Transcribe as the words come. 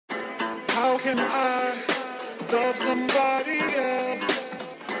can I love somebody else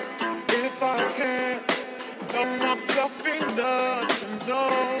if I can't love myself enough to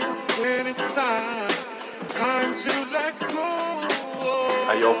know when it's time to let go?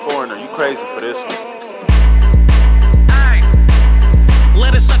 Hey, yo, Foreigner, you crazy for this one.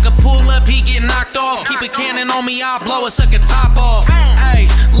 Let a sucker pull up, he get knocked off. Keep a cannon on me, I'll blow a sucker top off. Hey,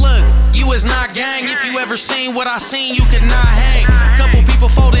 look, you is not gang. If you ever seen what I seen, you could not hang. Couple people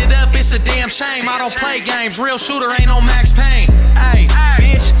folded up, it's a damn shame. I don't play games, real shooter ain't no Max Payne. Hey,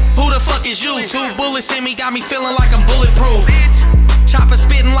 bitch, who the fuck is you? 2 bullets in me, got me feeling like I'm bulletproof. Chopper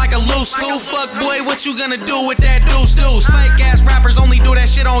spitting like a loose screw. Fuck boy, what you gonna do with that deuce? Fake ass rappers only do that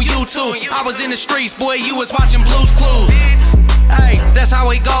shit on YouTube. I was in the streets, boy, you was watching Blue's Clues. Hey, that's how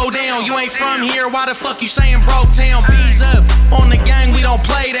it go down. You ain't from here, why the fuck you saying broke town? Bees up, on the gang, we don't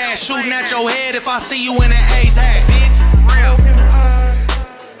play that. Shooting at your head if I see you in an A's hat, bitch. How can I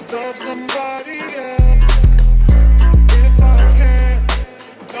love somebody else if I can't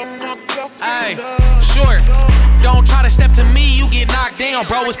love myself enough? Sure. Don't try to step to me, you get knocked down.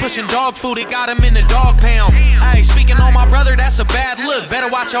 Bro was pushing dog food, it got him in the dog pound. Hey, speaking on my brother, that's a bad look. Better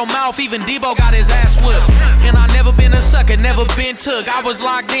watch your mouth, even Debo got his ass whooped. And I never been a sucker, never been took. I was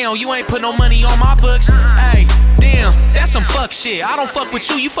locked down, you ain't put no money on my books. Hey, damn, that's some fuck shit. I don't fuck with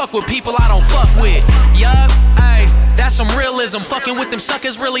you fuck with people I don't fuck with. Yup, hey, that's some realism. Fucking with them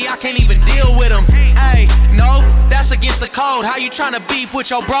suckers, really, I can't even deal with them. Hey, nope, that's against the code. How you tryna beef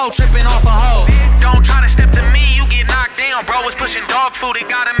with your bro tripping off a hoe? Don't try to step to me, you get knocked down. Bro was pushing dog food, it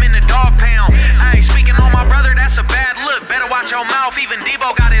got him in the dog pound. Hey, speaking on my brother, that's a bad look. Better watch your mouth, even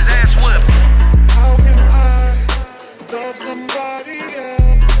Debo got